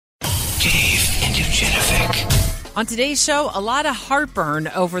On today's show, a lot of heartburn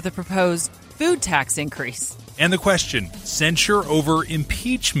over the proposed food tax increase. And the question, censure over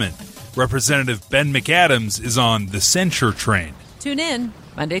impeachment. Representative Ben McAdams is on the censure train. Tune in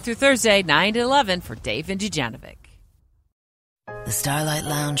Monday through Thursday, 9 to 11 for Dave and Dujanovic. The Starlight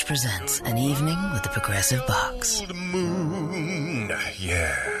Lounge presents An Evening with the Progressive Box. Old moon,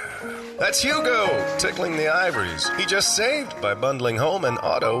 yeah. That's Hugo, tickling the ivories. He just saved by bundling home and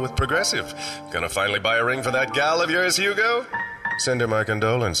auto with Progressive. Gonna finally buy a ring for that gal of yours, Hugo? Send her my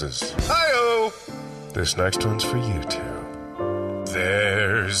condolences. Hi-oh! This next one's for you two.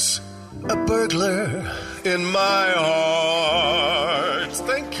 There's a burglar in my heart.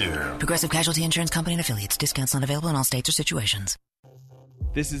 Thank you. Progressive Casualty Insurance Company and Affiliates. Discounts not available in all states or situations.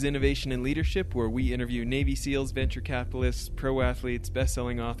 This is Innovation in Leadership, where we interview Navy SEALs, venture capitalists, pro athletes,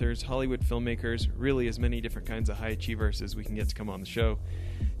 best-selling authors, Hollywood filmmakers, really as many different kinds of high achievers as we can get to come on the show.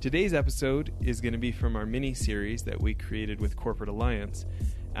 Today's episode is going to be from our mini-series that we created with Corporate Alliance,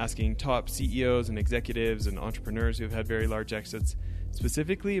 asking top CEOs and executives and entrepreneurs who have had very large exits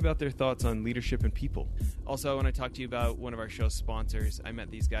specifically about their thoughts on leadership and people. Also, I want to talk to you about one of our show's sponsors. I met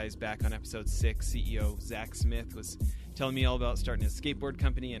these guys back on episode 6. CEO Zach Smith was telling me all about starting a skateboard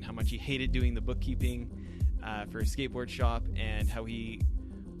company and how much he hated doing the bookkeeping for a skateboard shop, and how he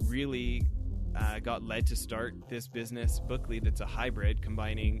really got led to start this business, Bookly, that's a hybrid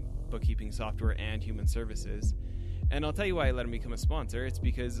combining bookkeeping software and human services. And I'll tell you why I let him become a sponsor. It's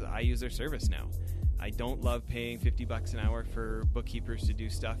because I use their service now. I don't love paying $50 an hour for bookkeepers to do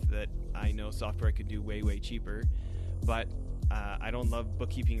stuff that I know software could do way, way cheaper. But I don't love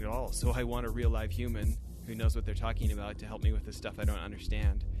bookkeeping at all. So I want a real live human who knows what they're talking about to help me with the stuff I don't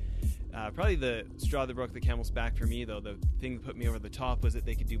understand. Probably the straw that broke the camel's back for me, though, the thing that put me over the top, was that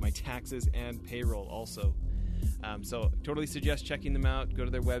they could do my taxes and payroll also. So totally suggest checking them out. Go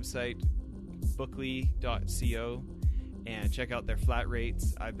to their website, bookly.co, and check out their flat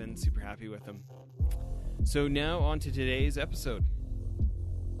rates. I've been super happy with them. So now on to today's episode.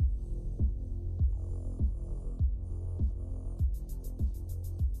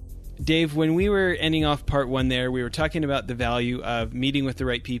 Dave, when we were ending off part 1 there, we were talking about the value of meeting with the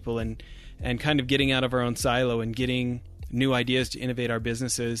right people and kind of getting out of our own silo and getting new ideas to innovate our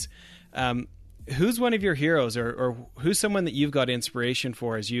businesses. Who's one of your heroes, or who's someone that you've got inspiration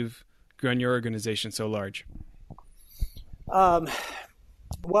for as you've grown your organization so large?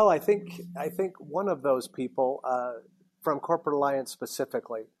 Well, I think one of those people from Corporate Alliance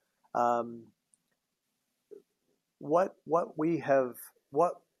specifically,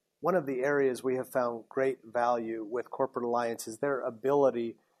 one of the areas we have found great value with Corporate Alliance is their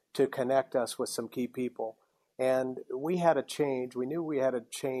ability to connect us with some key people. And we had a change. We knew we had a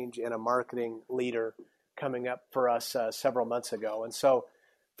change in a marketing leader coming up for us several months ago. And so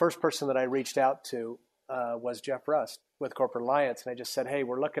first person that I reached out to was Jeff Rust with Corporate Alliance. And I just said, hey,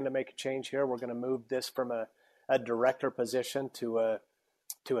 we're looking to make a change here. We're going to move this from a director position to a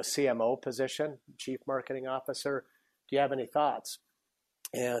CMO position, Chief Marketing Officer. Do you have any thoughts?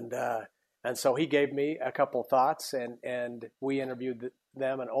 And so he gave me a couple thoughts, and we interviewed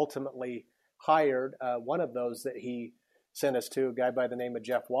them and ultimately hired one of those that he sent us to, a guy by the name of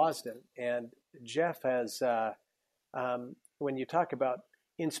Jeff Wasden. And Jeff has, when you talk about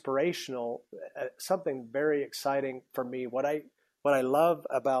inspirational, something very exciting for me. What I love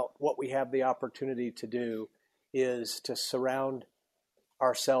about what we have the opportunity to do is to surround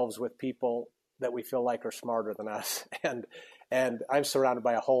ourselves with people that we feel like are smarter than us. And I'm surrounded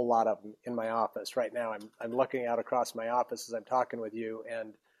by a whole lot of them in my office right now. I'm looking out across my office as I'm talking with you,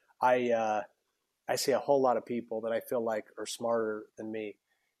 and I see a whole lot of people that I feel like are smarter than me.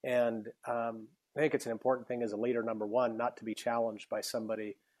 And I think it's an important thing as a leader, number one, not to be challenged by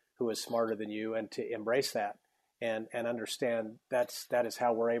somebody who is smarter than you, and to embrace that and understand that is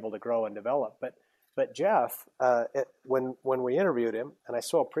how we're able to grow and develop. But Jeff, when we interviewed him, and I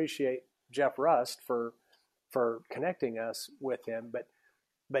so appreciate Jeff Rust for connecting us with him,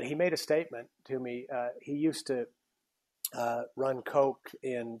 but he made a statement to me. He used to run Coke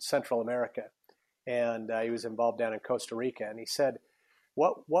in Central America, and he was involved down in Costa Rica. And he said,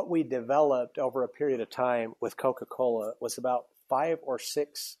 what we developed over a period of time with Coca-Cola was about 5 or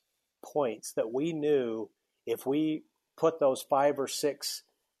 6 points that we knew if we put those 5 or 6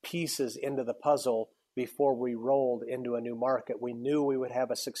 pieces into the puzzle before we rolled into a new market, we knew we would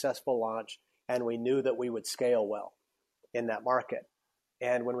have a successful launch, and we knew that we would scale well in that market.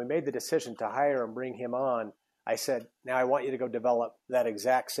 And when we made the decision to hire and bring him on, I said, now I want you to go develop that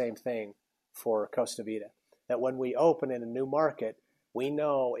exact same thing for Costa Vida. That when we open in a new market, we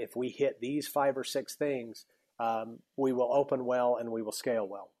know if we hit these 5 or 6 things, we will open well and we will scale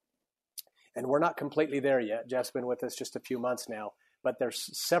well. And we're not completely there yet. Jeff's been with us just a few months now, but there's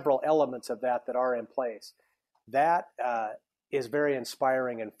several elements of that are in place. That is very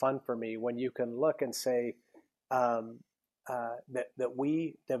inspiring and fun for me when you can look and say that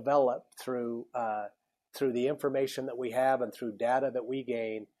we develop through the information that we have and through data that we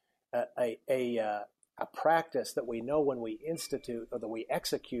gain a practice that we know when we institute or that we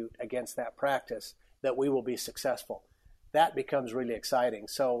execute against that practice that we will be successful. That becomes really exciting.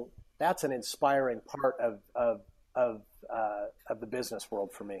 So that's an inspiring part of the business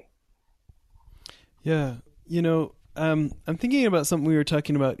world for me. Yeah, I'm thinking about something we were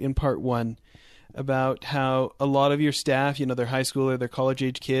talking about in part one, about how a lot of your staff, they're high school or they're college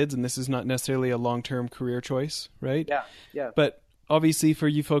age kids, and this is not necessarily a long-term career choice, right? Yeah. But obviously for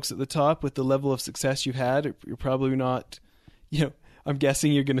you folks at the top, with the level of success you've had, you're probably not, I'm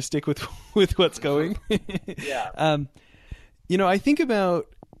guessing you're going to stick with what's going. Yeah. I think about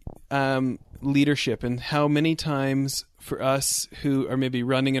leadership and how many times for us who are maybe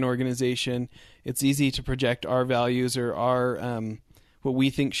running an organization, it's easy to project our values or our what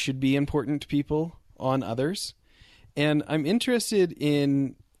we think should be important to people on others. And I'm interested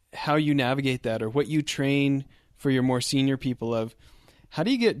in how you navigate that, or what you train for your more senior people of how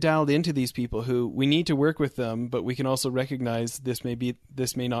do you get dialed into these people who we need to work with them, but we can also recognize this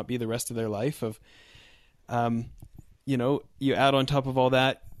may not be the rest of their life. Of, you add on top of all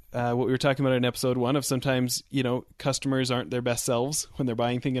that, what we were talking about in episode 1 of sometimes, customers aren't their best selves when they're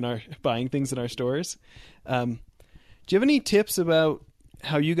buying things in our stores. Do you have any tips about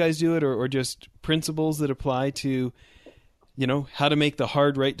how you guys do it, or just principles that apply to, how to make the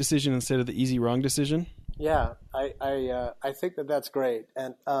hard right decision instead of the easy wrong decision? Yeah, I think that's great.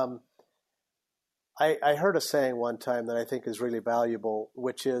 And I heard a saying one time that I think is really valuable,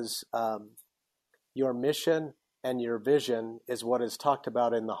 which is your mission and your vision is what is talked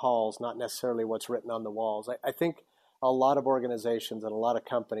about in the halls, not necessarily what's written on the walls. I think a lot of organizations and a lot of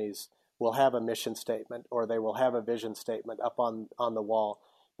companies will have a mission statement or they will have a vision statement up on the wall,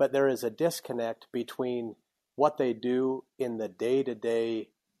 but there is a disconnect between what they do in the day-to-day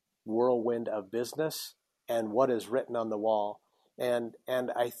whirlwind of business and what is written on the wall. And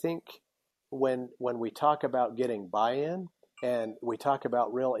I think when we talk about getting buy-in and we talk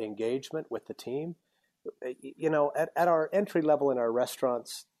about real engagement with the team, at our entry level in our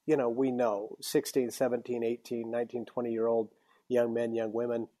restaurants, we know 16, 17, 18, 19, 20-year-old young men, young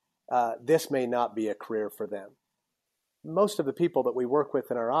women, this may not be a career for them. Most of the people that we work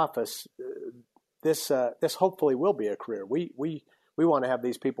with in our office, this hopefully will be a career. We want to have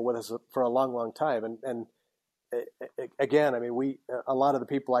these people with us for a long, long time. And again, a lot of the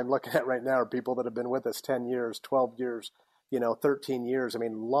people I'm looking at right now are people that have been with us 10 years, 12 years, 13 years.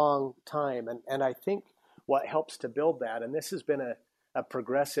 Long time. And I think what helps to build that, and this has been a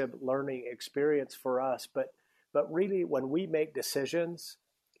progressive learning experience for us, but really when we make decisions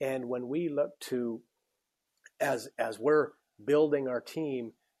and when we look to, as we're building our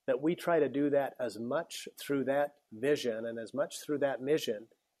team, that we try to do that as much through that vision and as much through that mission,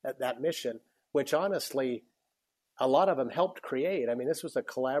 which honestly, a lot of them helped create. This was a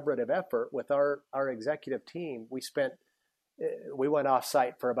collaborative effort with our executive team. We went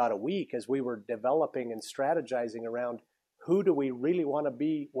off-site for about a week as we were developing and strategizing around who do we really want to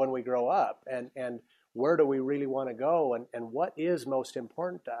be when we grow up, and where do we really want to go, and what is most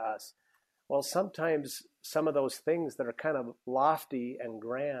important to us. Well, sometimes some of those things that are kind of lofty and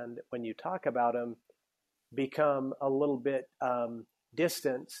grand, when you talk about them, become a little bit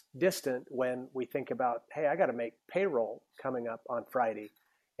distant when we think about, hey, I got to make payroll coming up on Friday.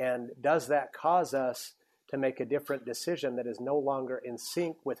 And does that cause us to make a different decision that is no longer in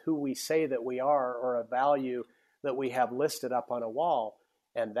sync with who we say that we are or a value that we have listed up on a wall?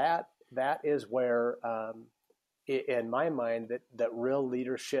 And that is where, in my mind, that real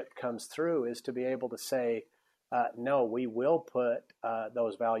leadership comes through, is to be able to say, no, we will put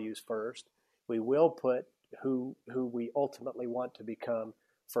those values first. We will put who we ultimately want to become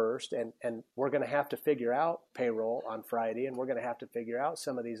first. And we're going to have to figure out payroll on Friday, and we're going to have to figure out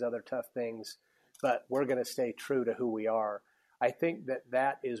some of these other tough things, but we're going to stay true to who we are. I think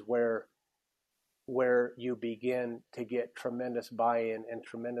that is where you begin to get tremendous buy-in and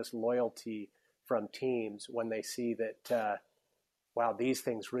tremendous loyalty from teams when they see that, wow, these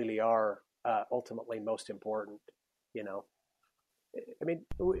things really are ultimately most important.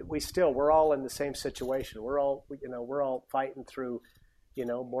 We're all in the same situation. We're all fighting through,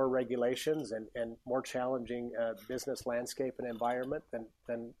 more regulations and more challenging business landscape and environment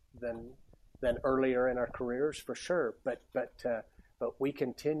than earlier in our careers, for sure. But we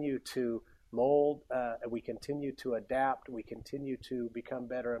continue to mold, we continue to adapt, we continue to become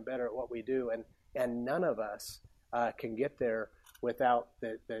better and better at what we do, and none of us can get there without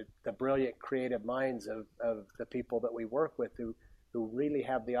the brilliant creative minds of the people that we work with who really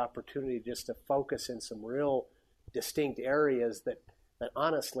have the opportunity just to focus in some real distinct areas that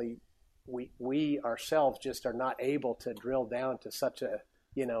honestly we ourselves just are not able to drill down to such a,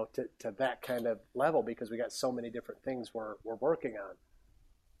 to that kind of level, because we got so many different things we're working on.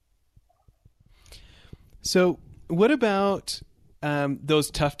 So what about those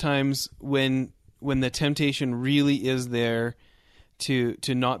tough times when the temptation really is there to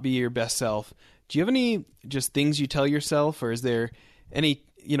not be your best self? Do you have any just things you tell yourself, or is there any,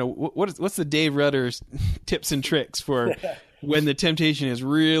 what's the Dave Rudder's tips and tricks for when the temptation is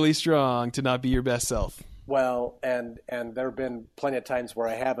really strong to not be your best self? Well, and there have been plenty of times where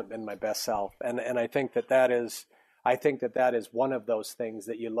I haven't been my best self, and I think that is one of those things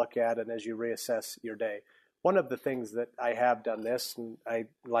that you look at, and as you reassess your day. One of the things that I have done this, and I,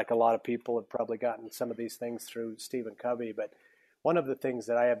 like a lot of people, have probably gotten some of these things through Stephen Covey, but one of the things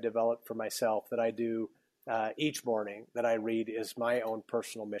that I have developed for myself that I do each morning that I read is my own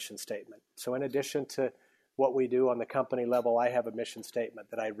personal mission statement. So in addition to what we do on the company level, I have a mission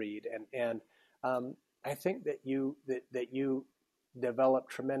statement that I read, and I think that you develop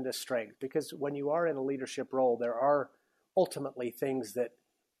tremendous strength, because when you are in a leadership role, there are ultimately things that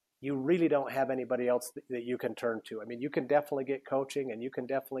you really don't have anybody else that you can turn to. I mean, you can definitely get coaching and you can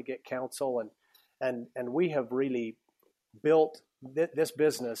definitely get counsel, and we have really built this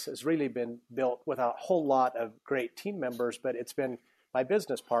business has really been built with a whole lot of great team members, but it's been my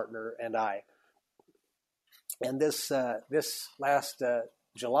business partner and I. And this last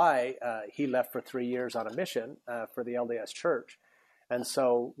July, he left for 3 years on a mission for the LDS Church. And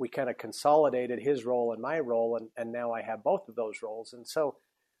so we kind of consolidated his role and my role, and now I have both of those roles. And so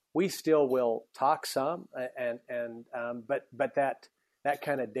we still will talk some, but that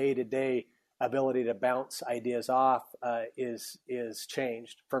kind of day-to-day ability to bounce ideas off is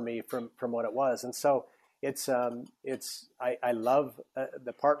changed for me from what it was. And so I love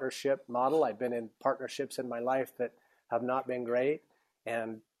the partnership model. I've been in partnerships in my life that have not been great,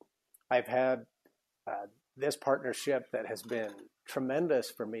 and I've had this partnership that has been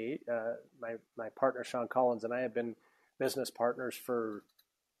tremendous for me. My partner Sean Collins and I have been business partners for,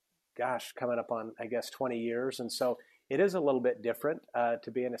 coming up on, I guess, 20 years. And so it is a little bit different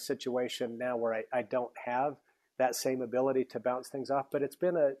to be in a situation now where I don't have that same ability to bounce things off, but it's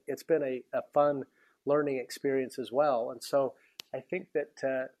been a fun learning experience as well. And so I think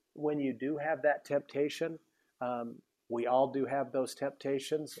that when you do have that temptation, we all do have those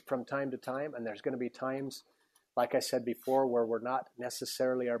temptations from time to time, and there's going to be times, like I said before, where we're not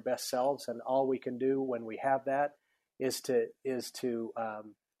necessarily our best selves, and all we can do when we have that is to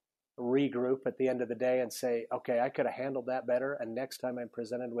regroup at the end of the day and say, okay, I could have handled that better, and next time I'm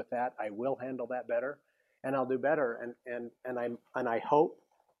presented with that, I will handle that better, and I'll do better. And I hope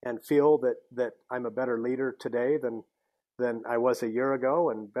and feel that I'm a better leader today than I was a year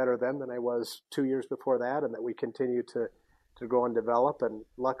ago, and better then than I was 2 years before that, and that we continue to grow and develop. And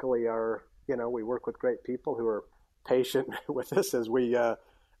luckily, we work with great people who are patient with us as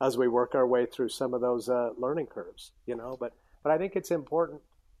we work our way through some of those learning curves. But I think it's important.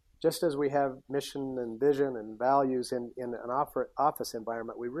 Just as we have mission and vision and values in an office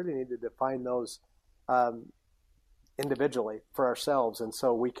environment, we really need to define those individually for ourselves, and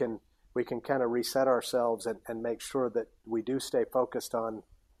so we can kind of reset ourselves and make sure that we do stay focused on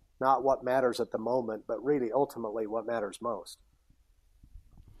not what matters at the moment, but really ultimately what matters most.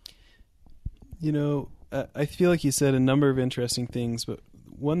 I feel like you said a number of interesting things, but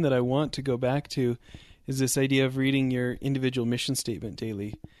one that I want to go back to is this idea of reading your individual mission statement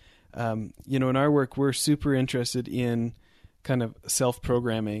daily. In our work, we're super interested in kind of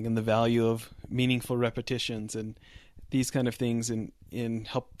self-programming and the value of meaningful repetitions and these kind of things in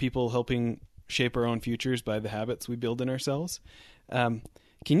helping shape our own futures by the habits we build in ourselves. Can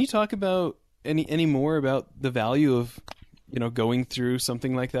you talk about any more about the value of, going through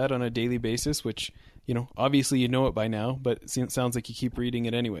something like that on a daily basis, which, obviously you know it by now, but it sounds like you keep reading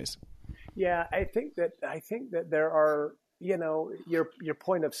it anyways. Yeah, I think that there are, your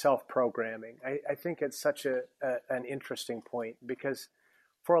point of self-programming. I think it's such an interesting point, because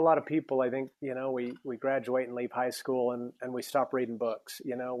for a lot of people, I think, we graduate and leave high school and we stop reading books.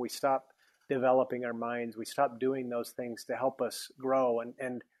 We stop developing our minds. We stop doing those things to help us grow.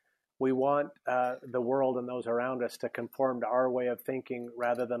 And we want the world and those around us to conform to our way of thinking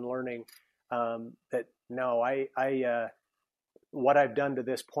rather than learning that, no, what I've done to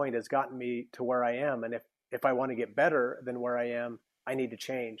this point has gotten me to where I am. And if I want to get better than where I am, I need to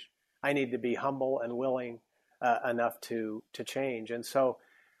change. I need to be humble and willing enough to change. And so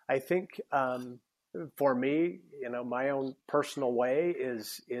I think for me, my own personal way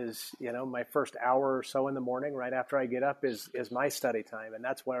is my first hour or so in the morning right after I get up is my study time. And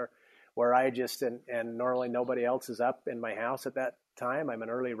that's where I just, and normally nobody else is up in my house at that time. I'm an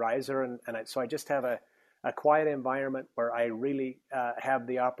early riser. So I just have a quiet environment where I really have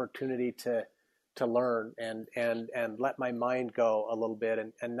the opportunity to learn and let my mind go a little bit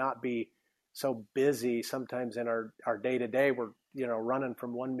and not be so busy. Sometimes in our day-to-day, we're, running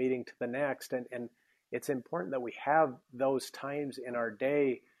from one meeting to the next. And it's important that we have those times in our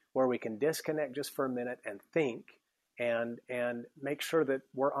day where we can disconnect just for a minute and think and make sure that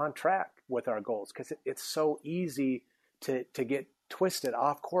we're on track with our goals. Because it's so easy to get twisted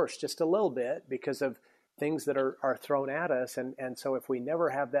off course just a little bit because of things that are thrown at us. And so if we never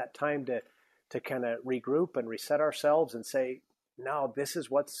have that time to kind of regroup and reset ourselves and say, no, this is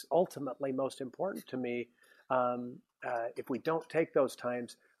what's ultimately most important to me. If we don't take those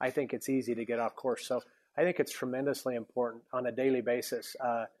times, I think it's easy to get off course. So I think it's tremendously important on a daily basis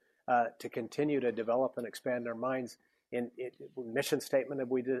to continue to develop and expand our minds in mission statement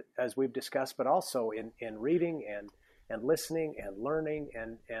as we've discussed, but also in reading and listening and learning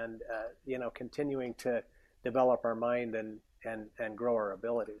and continuing to develop our mind and grow our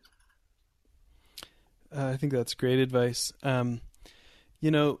abilities. I think that's great advice.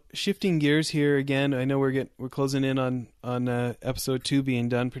 Shifting gears here again. I know we're closing in on episode 2 being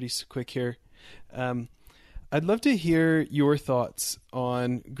done pretty quick here. I'd love to hear your thoughts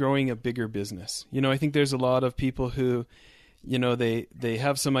on growing a bigger business. I think there's a lot of people who, they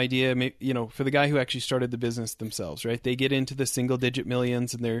have some idea, for the guy who actually started the business themselves, right? They get into the single digit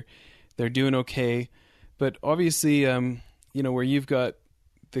millions and they're doing okay. But obviously, where you've got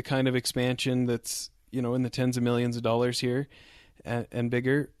the kind of expansion that's, in the tens of millions of dollars here and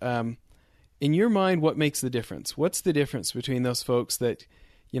bigger, in your mind, what makes the difference? What's the difference between those folks that,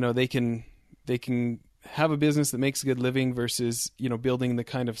 they can have a business that makes a good living versus, building the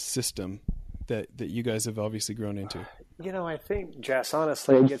kind of system that you guys have obviously grown into? I think, Jess,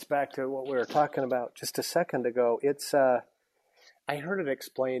 honestly, it gets back to what we were talking about just a second ago. It's I heard it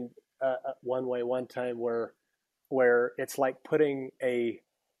explained one way one time where it's like putting a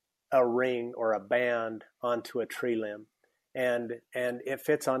ring or a band onto a tree limb, and it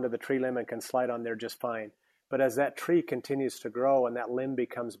fits onto the tree limb and can slide on there just fine. But as that tree continues to grow and that limb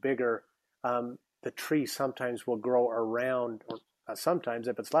becomes bigger, the tree sometimes will grow around, or sometimes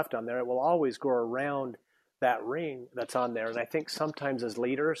if it's left on there, it will always grow around that ring that's on there. And I think sometimes as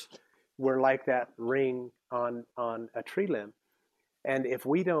leaders, we're like that ring on a tree limb. And if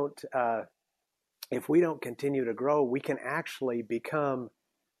we don't continue to grow, we can actually become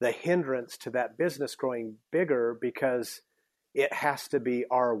the hindrance to that business growing bigger because it has to be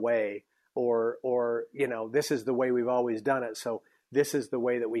our way, or this is the way we've always done it, so this is the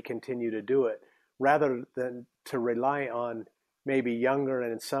way that we continue to do it, rather than to rely on maybe younger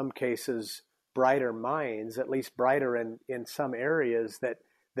and in some cases brighter minds, at least brighter in some areas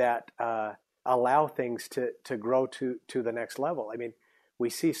that allow things to grow to the next level. I mean, we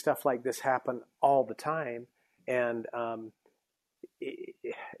see stuff like this happen all the time, and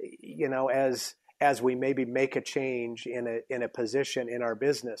as we maybe make a change in a position in our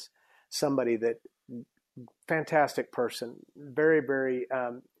business, somebody that fantastic person, very, very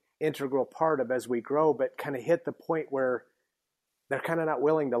integral part of as we grow, but kind of hit the point where they're kind of not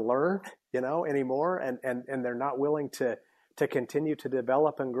willing to learn, anymore, and they're not willing to continue to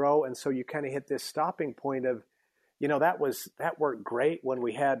develop and grow. And so you kind of hit this stopping point of, that worked great when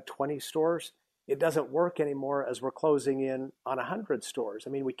we had 20 stores. It doesn't work anymore as we're closing in on 100 stores. I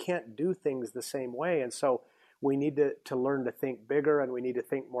mean, we can't do things the same way. And so we need to learn to think bigger, and we need to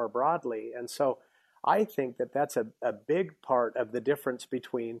think more broadly. And so I think that's a big part of the difference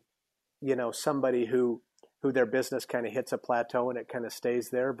between, somebody who their business kind of hits a plateau and it kind of stays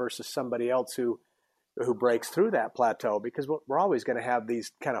there versus somebody else who breaks through that plateau, because we're always going to have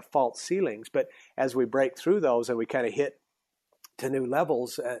these kind of false ceilings. But as we break through those and we kind of hit to new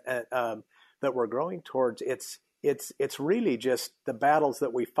levels that we're growing towards, it's really just the battles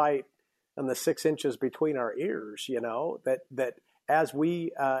that we fight and the 6 inches between our ears, that as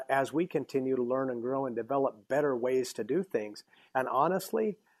we continue to learn and grow and develop better ways to do things. And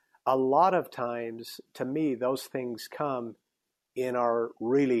honestly, a lot of times, to me, those things come in our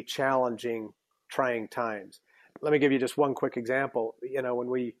really challenging, trying times. Let me give you just one quick example. When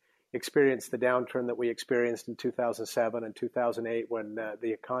we experienced the downturn that we experienced in 2007 and 2008, when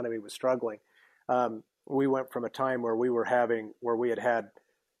the economy was struggling, we went from a time where we had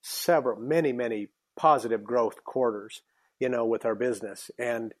many positive growth quarters, with our business.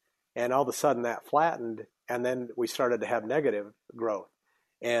 And And all of a sudden that flattened, and then we started to have negative growth.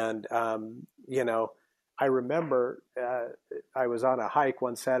 And, I remember I was on a hike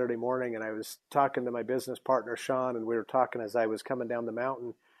one Saturday morning, and I was talking to my business partner, Sean, and we were talking as I was coming down the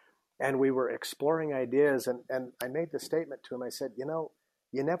mountain, and we were exploring ideas. And I made the statement to him. I said,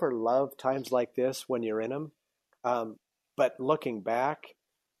 you never love times like this when you're in them. But looking back,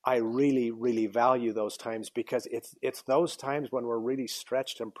 I really, really value those times, because it's those times when we're really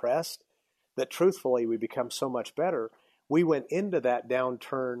stretched and pressed that truthfully we become so much better. We went into that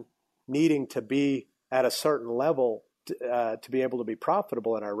downturn needing to be at a certain level to be able to be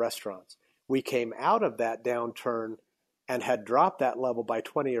profitable in our restaurants. We came out of that downturn and had dropped that level by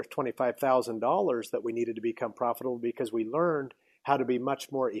 $20,000 or $25,000 that we needed to become profitable, because we learned how to be much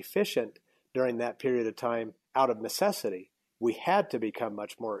more efficient during that period of time out of necessity. We had to become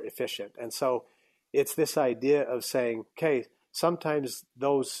much more efficient. And so it's this idea of saying, okay, sometimes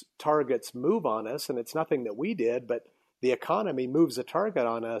those targets move on us, and it's nothing that we did, but the economy moves a target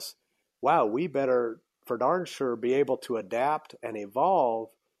on us. Wow, we better for darn sure be able to adapt and evolve,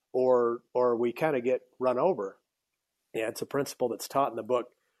 or we kind of get run over. Yeah, it's a principle that's taught in the book,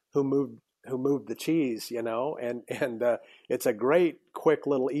 Who Moved the Cheese, and it's a great, quick,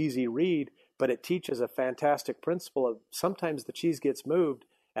 little, easy read, but it teaches a fantastic principle of sometimes the cheese gets moved,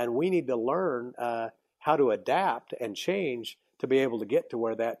 and we need to learn how to adapt and change to be able to get to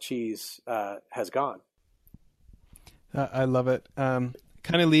where that cheese has gone. I love it.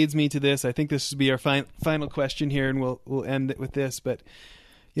 Kind of leads me to this. I think this will be our final question here, and we'll end it with this. But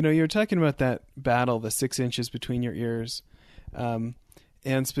you're talking about that battle, the 6 inches between your ears,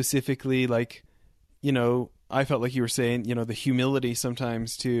 and specifically, I felt like you were saying, the humility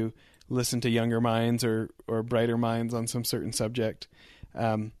sometimes to listen to younger minds or brighter minds on some certain subject.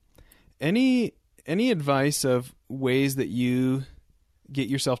 Any advice of ways that you get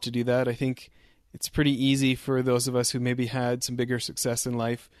yourself to do that? I think it's pretty easy for those of us who maybe had some bigger success in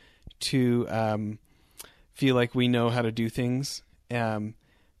life to feel like we know how to do things.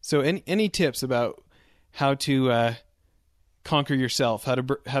 So any tips about how to conquer yourself, how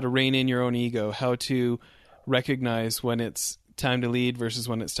to rein in your own ego, how to recognize when it's time to lead versus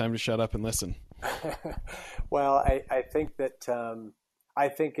when it's time to shut up and listen? Well, I think that I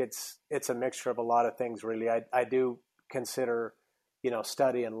think it's a mixture of a lot of things, really. I do consider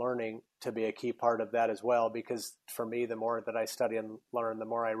study and learning to be a key part of that as well, because for me, the more that I study and learn, the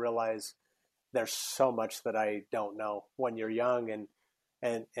more I realize there's so much that I don't know. When you're young and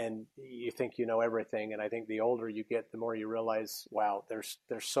you think you know everything, and I think the older you get, the more you realize, wow, there's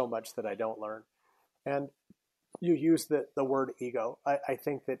so much that I don't learn. And you use the word ego. I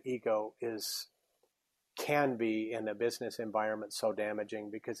think that ego can be in a business environment so damaging,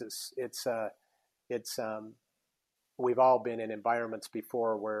 because it's we've all been in environments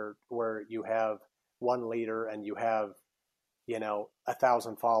before where you have one leader and you have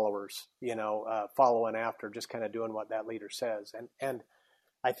 1,000 followers following after, just kind of doing what that leader says. And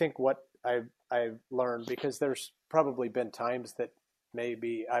I think what I've learned, because there's probably been times that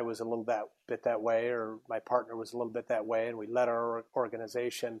maybe I was a little bit that way, or my partner was a little bit that way, and we led our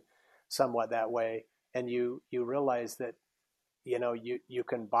organization somewhat that way. And you realize that you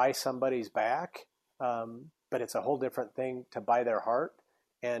can buy somebody's back, but it's a whole different thing to buy their heart,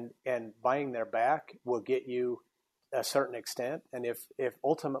 and buying their back will get you a certain extent. And if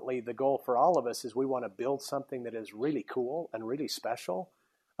ultimately the goal for all of us is we want to build something that is really cool and really special,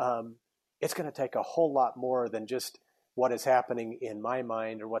 it's going to take a whole lot more than just what is happening in my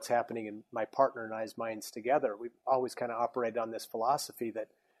mind or what's happening in my partner and I's minds together. We've always kind of operated on this philosophy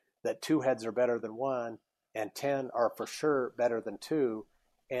that 2 heads are better than 1, and 10 are for sure better than 2.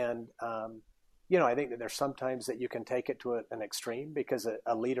 And I think that there's sometimes that you can take it to an extreme, because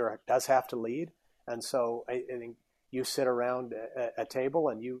a leader does have to lead. And so I think you sit around a table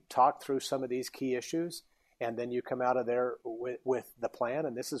and you talk through some of these key issues, and then you come out of there with the plan,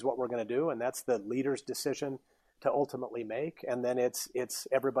 and this is what we're going to do, and that's the leader's decision to ultimately make. And then it's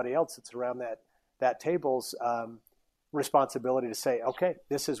everybody else that's around that table's responsibility to say, okay,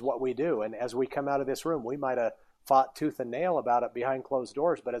 this is what we do. And as we come out of this room, we might have fought tooth and nail about it behind closed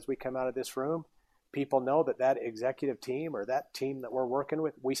doors, but as we come out of this room, people know that executive team or that team that we're working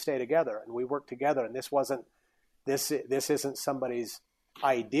with, we stay together and we work together. And this isn't somebody's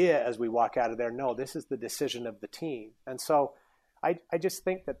idea as we walk out of there. No, this is the decision of the team. And so I just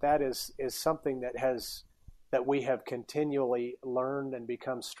think that is something that we have continually learned and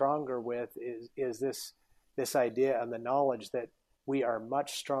become stronger with, is this idea and the knowledge that we are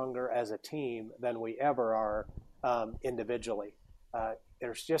much stronger as a team than we ever are individually.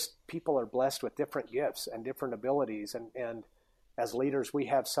 There's just, people are blessed with different gifts and different abilities, and as leaders, we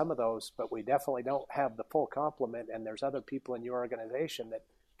have some of those, but we definitely don't have the full complement. And there's other people in your organization that,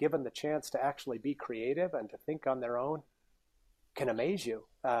 given the chance to actually be creative and to think on their own, can amaze you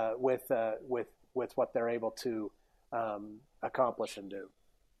with what they're able to accomplish and do.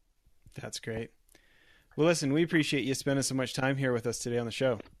 That's great. Well, listen, we appreciate you spending so much time here with us today on the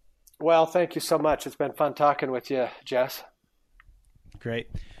show. Well, thank you so much. It's been fun talking with you, Jess. Great.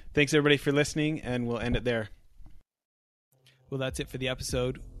 Thanks, everybody, for listening, and we'll end it there. Well, that's it for the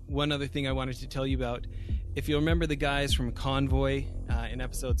episode. One other thing I wanted to tell you about, if you remember the guys from Convoy in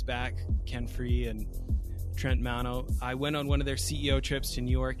episodes back, Ken Free and Trent Mano, I went on one of their CEO trips to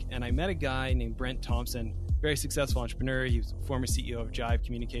New York, and I met a guy named Brent Thompson, very successful entrepreneur. He was former CEO of Jive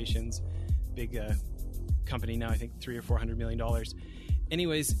Communications, big company now, I think $300 or $400 million.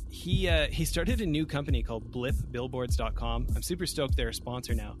 Anyways, he started a new company called blipbillboards.com. I'm super stoked they're a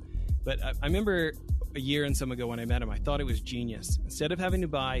sponsor now. But I remember a year and some ago when I met him, I thought it was genius. Instead of having to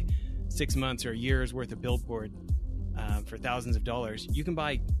buy 6 months or a year's worth of billboard for thousands of dollars, you can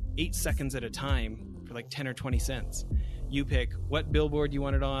buy 8 seconds at a time for like 10 or 20 cents. You pick what billboard you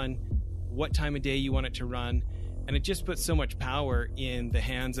want it on, what time of day you want it to run, and it just puts so much power in the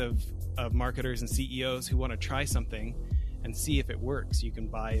hands of marketers and CEOs who want to try something and see if it works. You can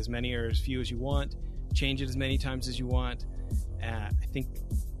buy as many or as few as you want, change it as many times as you want. I think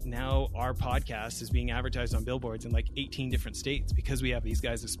now our podcast is being advertised on billboards in like 18 different states because we have these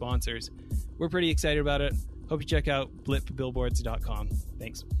guys as sponsors. We're pretty excited about it. Hope you check out blipbillboards.com.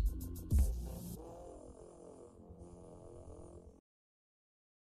 Thanks.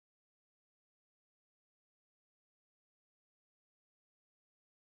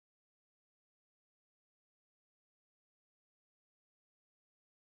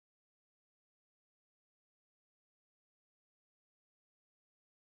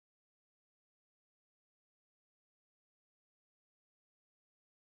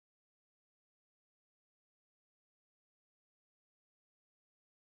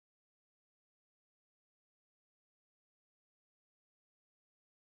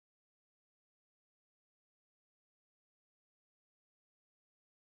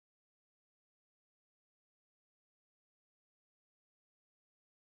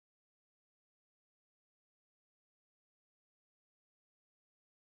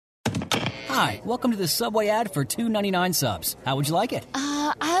 Hi, welcome to the Subway ad for $2.99 subs. How would you like it?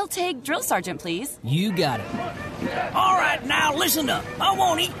 I'll take Drill Sergeant, please. You got it. All right, now listen up. I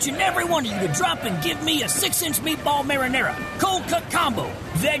want each and every one of you to drop and give me a 6-inch meatball marinara, cold cut combo,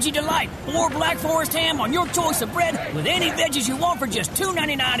 veggie delight, or Black Forest ham on your choice of bread with any veggies you want for just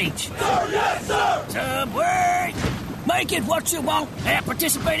 $2.99 each. Sir, yes, sir! Subway! Make it what you want at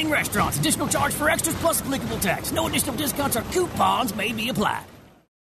participating restaurants. Additional charge for extras plus applicable tax. No additional discounts or coupons may be applied.